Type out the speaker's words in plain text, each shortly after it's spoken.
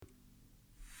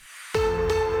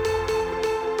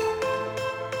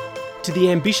To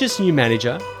the ambitious new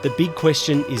manager, the big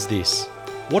question is this: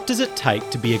 what does it take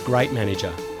to be a great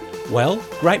manager? Well,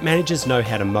 great managers know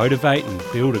how to motivate and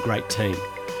build a great team.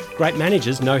 Great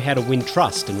managers know how to win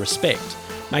trust and respect,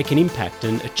 make an impact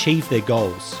and achieve their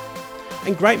goals.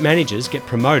 And great managers get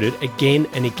promoted again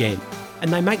and again,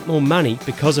 and they make more money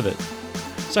because of it.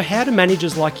 So how do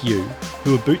managers like you,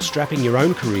 who are bootstrapping your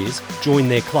own careers, join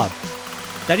their club?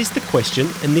 That is the question,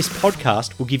 and this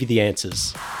podcast will give you the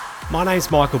answers. My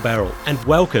name's Michael Barrell, and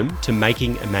welcome to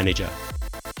Making a Manager.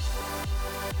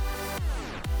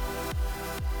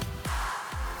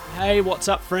 Hey, what's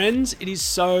up, friends? It is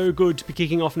so good to be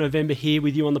kicking off November here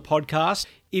with you on the podcast.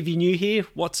 If you're new here,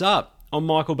 what's up? I'm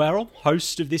Michael Barrell,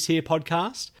 host of this here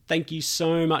podcast. Thank you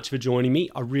so much for joining me.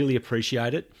 I really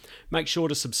appreciate it. Make sure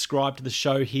to subscribe to the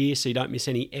show here so you don't miss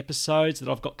any episodes that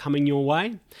I've got coming your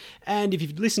way. And if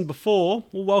you've listened before,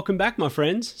 well, welcome back, my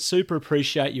friends. Super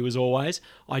appreciate you as always.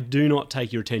 I do not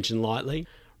take your attention lightly.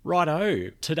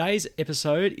 Righto, today's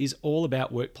episode is all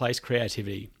about workplace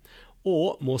creativity,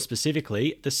 or more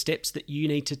specifically, the steps that you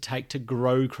need to take to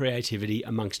grow creativity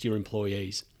amongst your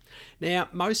employees. Now,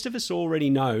 most of us already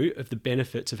know of the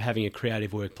benefits of having a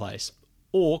creative workplace,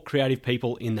 or creative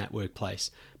people in that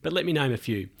workplace. But let me name a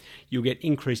few. You'll get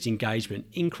increased engagement,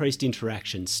 increased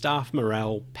interaction, staff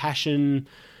morale, passion,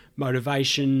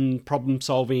 motivation, problem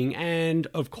solving, and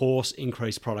of course,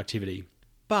 increased productivity.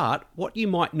 But what you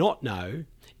might not know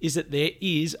is that there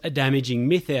is a damaging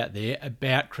myth out there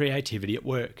about creativity at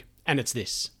work. And it's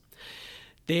this: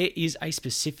 there is a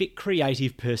specific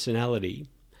creative personality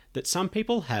that some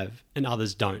people have and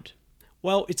others don't.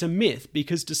 Well, it's a myth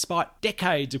because despite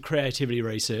decades of creativity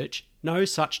research, no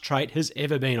such trait has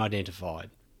ever been identified.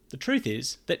 The truth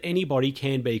is that anybody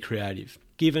can be creative,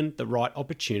 given the right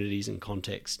opportunities and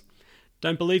context.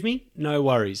 Don't believe me? No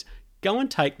worries. Go and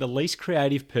take the least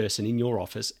creative person in your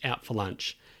office out for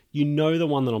lunch. You know the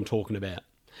one that I'm talking about.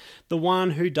 The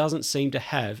one who doesn't seem to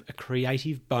have a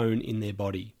creative bone in their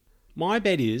body. My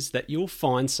bet is that you'll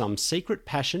find some secret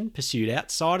passion pursued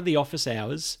outside of the office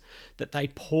hours that they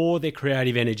pour their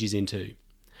creative energies into.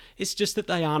 It's just that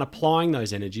they aren't applying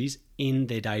those energies in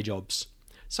their day jobs.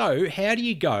 So how do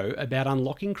you go about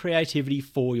unlocking creativity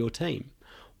for your team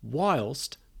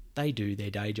whilst they do their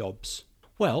day jobs?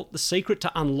 Well, the secret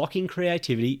to unlocking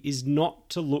creativity is not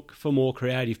to look for more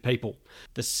creative people.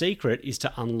 The secret is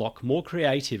to unlock more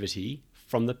creativity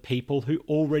from the people who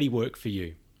already work for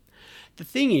you. The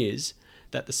thing is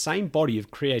that the same body of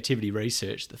creativity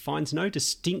research that finds no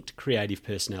distinct creative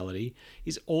personality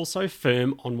is also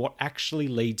firm on what actually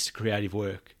leads to creative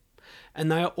work. And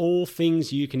they are all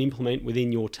things you can implement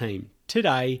within your team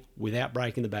today without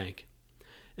breaking the bank.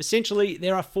 Essentially,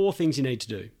 there are 4 things you need to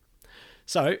do.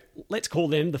 So let's call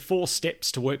them the 4 steps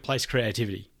to workplace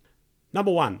creativity.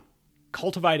 Number 1,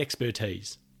 cultivate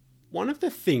expertise. One of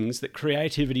the things that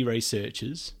creativity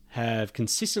researchers have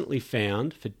consistently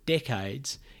found for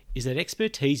decades is that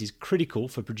expertise is critical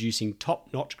for producing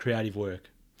top-notch creative work.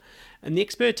 And the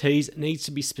expertise needs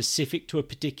to be specific to a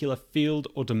particular field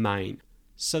or domain.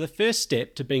 So the first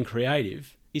step to being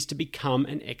creative is to become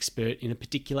an expert in a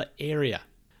particular area.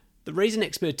 The reason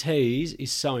expertise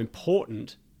is so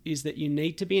important is that you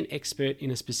need to be an expert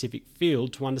in a specific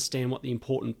field to understand what the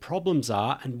important problems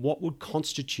are and what would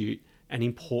constitute an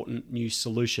important new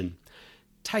solution.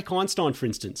 Take Einstein, for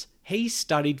instance. He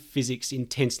studied physics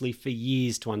intensely for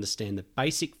years to understand the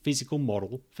basic physical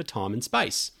model for time and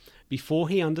space before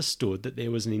he understood that there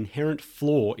was an inherent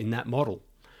flaw in that model.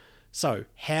 So,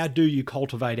 how do you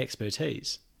cultivate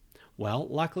expertise? Well,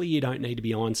 luckily you don't need to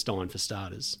be Einstein for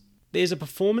starters. There's a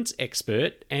performance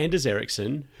expert, Anders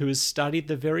Ericsson, who has studied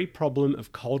the very problem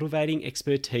of cultivating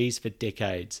expertise for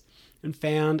decades and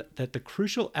found that the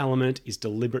crucial element is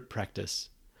deliberate practice.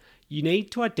 You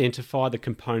need to identify the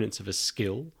components of a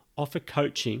skill, offer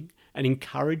coaching, and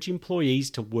encourage employees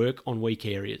to work on weak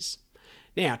areas.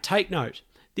 Now, take note,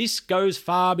 this goes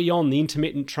far beyond the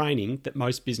intermittent training that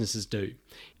most businesses do.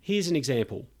 Here's an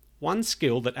example. One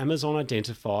skill that Amazon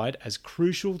identified as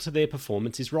crucial to their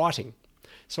performance is writing.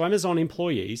 So Amazon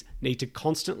employees need to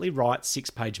constantly write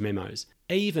 6-page memos,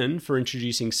 even for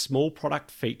introducing small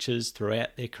product features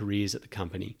throughout their careers at the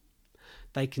company.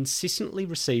 They consistently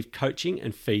receive coaching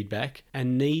and feedback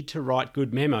and need to write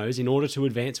good memos in order to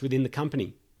advance within the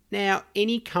company. Now,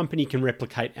 any company can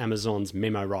replicate Amazon's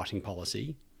memo writing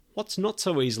policy. What's not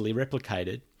so easily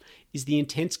replicated is the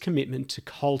intense commitment to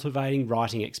cultivating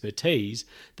writing expertise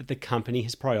that the company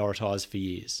has prioritised for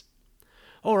years.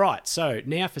 All right, so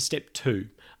now for step 2.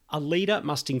 A leader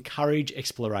must encourage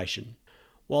exploration.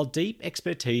 While deep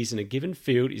expertise in a given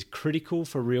field is critical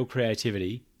for real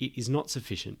creativity, it is not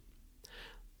sufficient.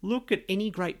 Look at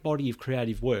any great body of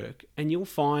creative work and you'll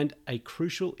find a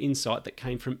crucial insight that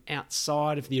came from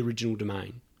outside of the original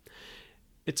domain.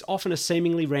 It's often a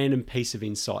seemingly random piece of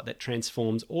insight that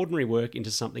transforms ordinary work into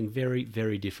something very,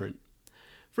 very different.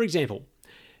 For example,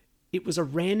 it was a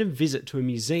random visit to a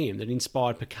museum that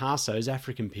inspired Picasso's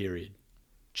African period.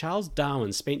 Charles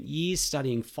Darwin spent years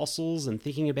studying fossils and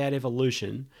thinking about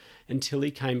evolution until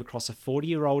he came across a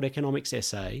 40-year-old economics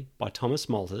essay by Thomas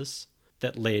Malthus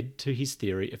that led to his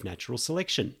theory of natural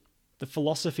selection. The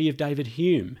philosophy of David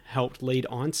Hume helped lead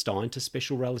Einstein to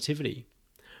special relativity.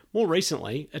 More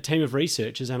recently, a team of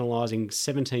researchers analysing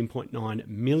 17.9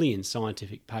 million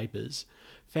scientific papers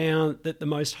found that the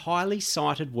most highly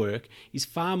cited work is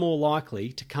far more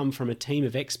likely to come from a team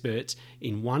of experts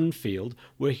in one field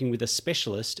working with a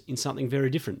specialist in something very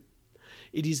different.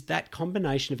 It is that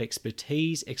combination of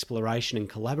expertise, exploration and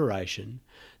collaboration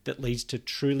that leads to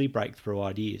truly breakthrough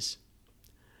ideas.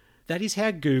 That is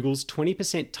how Google's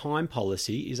 20% time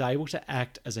policy is able to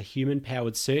act as a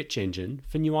human-powered search engine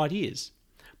for new ideas.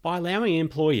 By allowing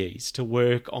employees to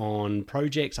work on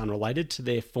projects unrelated to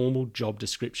their formal job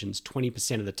descriptions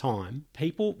 20% of the time,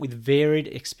 people with varied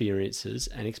experiences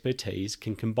and expertise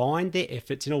can combine their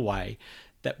efforts in a way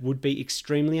that would be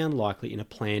extremely unlikely in a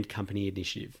planned company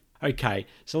initiative. Okay,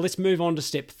 so let's move on to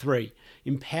step 3.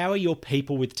 Empower your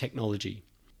people with technology.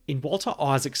 In Walter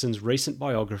Isaacson's recent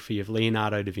biography of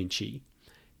Leonardo da Vinci,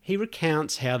 he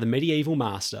recounts how the medieval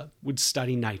master would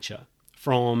study nature,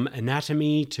 from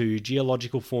anatomy to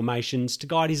geological formations to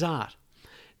guide his art.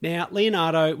 Now,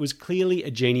 Leonardo was clearly a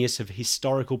genius of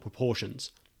historical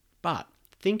proportions, but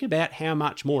think about how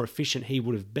much more efficient he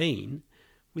would have been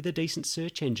with a decent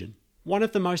search engine. One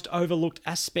of the most overlooked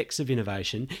aspects of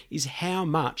innovation is how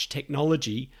much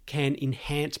technology can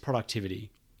enhance productivity.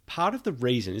 Part of the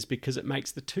reason is because it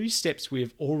makes the two steps we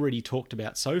have already talked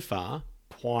about so far,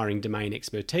 acquiring domain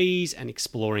expertise and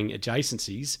exploring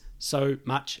adjacencies, so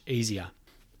much easier.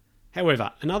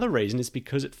 However, another reason is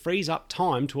because it frees up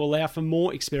time to allow for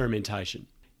more experimentation.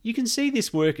 You can see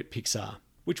this work at Pixar,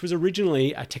 which was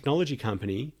originally a technology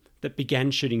company that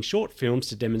began shooting short films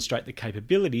to demonstrate the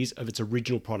capabilities of its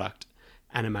original product,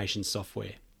 animation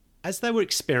software. As they were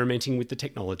experimenting with the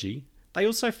technology, they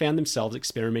also found themselves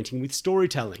experimenting with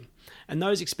storytelling, and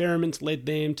those experiments led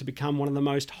them to become one of the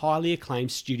most highly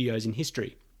acclaimed studios in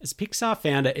history. As Pixar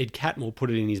founder Ed Catmull put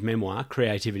it in his memoir,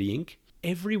 Creativity Inc.,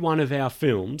 every one of our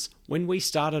films, when we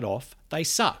started off, they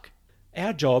suck.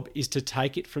 Our job is to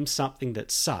take it from something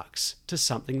that sucks to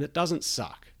something that doesn't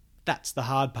suck. That's the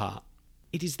hard part.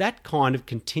 It is that kind of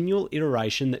continual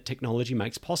iteration that technology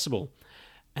makes possible,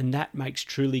 and that makes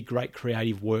truly great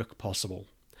creative work possible.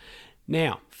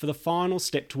 Now, for the final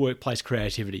step to workplace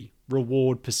creativity,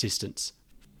 reward persistence.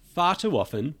 Far too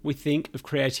often, we think of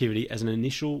creativity as an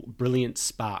initial brilliant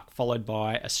spark followed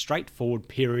by a straightforward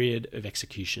period of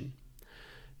execution.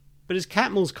 But as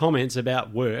Catmull's comments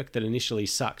about work that initially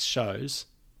sucks shows,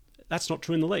 that's not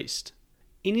true in the least.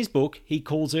 In his book, he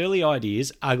calls early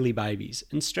ideas ugly babies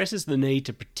and stresses the need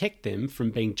to protect them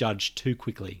from being judged too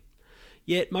quickly.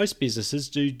 Yet most businesses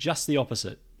do just the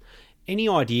opposite. Any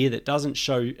idea that doesn't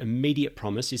show immediate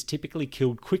promise is typically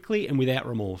killed quickly and without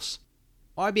remorse.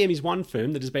 IBM is one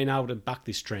firm that has been able to buck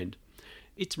this trend.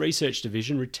 Its research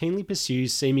division routinely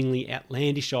pursues seemingly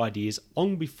outlandish ideas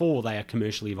long before they are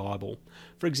commercially viable.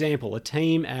 For example, a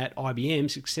team at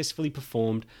IBM successfully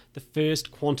performed the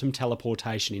first quantum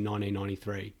teleportation in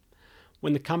 1993,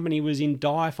 when the company was in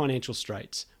dire financial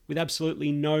straits, with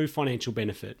absolutely no financial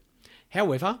benefit.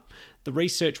 However, the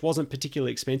research wasn't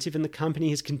particularly expensive and the company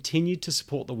has continued to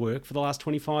support the work for the last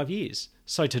 25 years.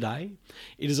 So today,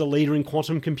 it is a leader in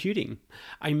quantum computing,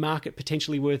 a market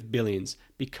potentially worth billions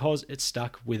because it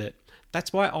stuck with it.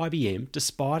 That's why IBM,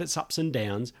 despite its ups and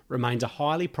downs, remains a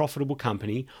highly profitable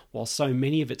company while so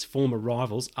many of its former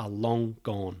rivals are long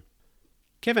gone.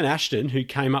 Kevin Ashton, who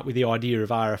came up with the idea of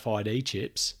RFID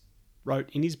chips, wrote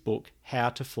in his book How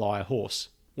to Fly a Horse,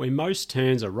 where most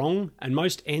turns are wrong and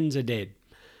most ends are dead.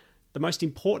 The most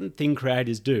important thing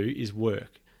creators do is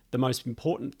work. The most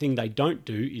important thing they don't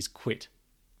do is quit.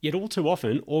 Yet all too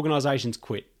often, organisations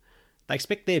quit. They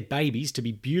expect their babies to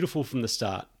be beautiful from the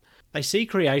start. They see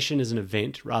creation as an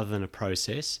event rather than a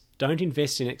process, don't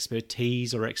invest in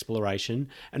expertise or exploration,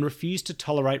 and refuse to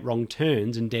tolerate wrong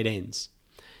turns and dead ends.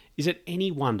 Is it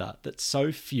any wonder that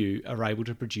so few are able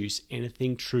to produce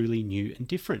anything truly new and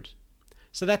different?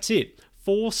 So that's it.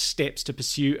 4 steps to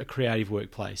pursue a creative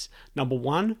workplace. Number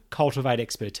 1, cultivate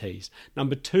expertise.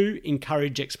 Number 2,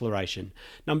 encourage exploration.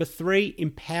 Number 3,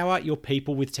 empower your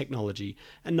people with technology.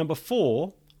 And number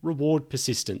 4, reward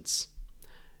persistence.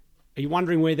 Are you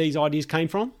wondering where these ideas came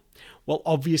from? Well,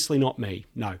 obviously not me,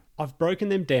 no. I've broken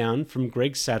them down from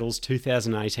Greg Saddle's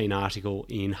 2018 article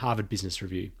in Harvard Business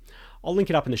Review. I'll link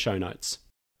it up in the show notes.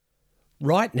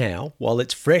 Right now, while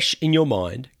it's fresh in your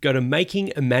mind, go to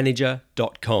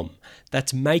makingamanager.com.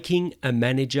 That's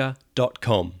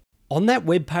makingamanager.com. On that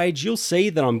webpage, you'll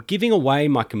see that I'm giving away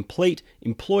my complete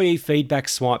employee feedback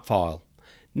swipe file.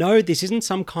 No, this isn't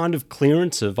some kind of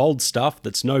clearance of old stuff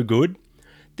that's no good.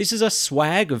 This is a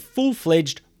swag of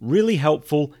full-fledged, really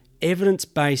helpful,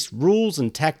 evidence-based rules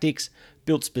and tactics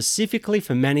built specifically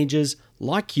for managers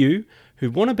like you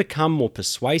who want to become more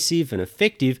persuasive and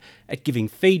effective at giving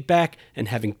feedback and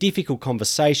having difficult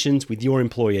conversations with your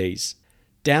employees.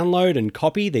 Download and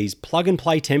copy these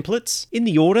plug-and-play templates in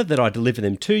the order that I deliver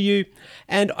them to you,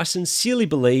 and I sincerely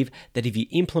believe that if you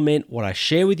implement what I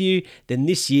share with you, then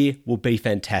this year will be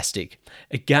fantastic.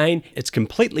 Again, it's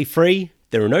completely free.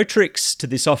 There are no tricks to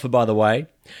this offer, by the way.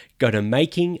 Go to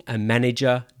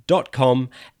makingamanager.com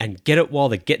and get it while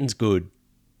the getting's good.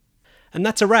 And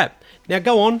that's a wrap. Now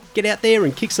go on, get out there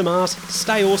and kick some ass,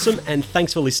 stay awesome, and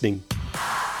thanks for listening.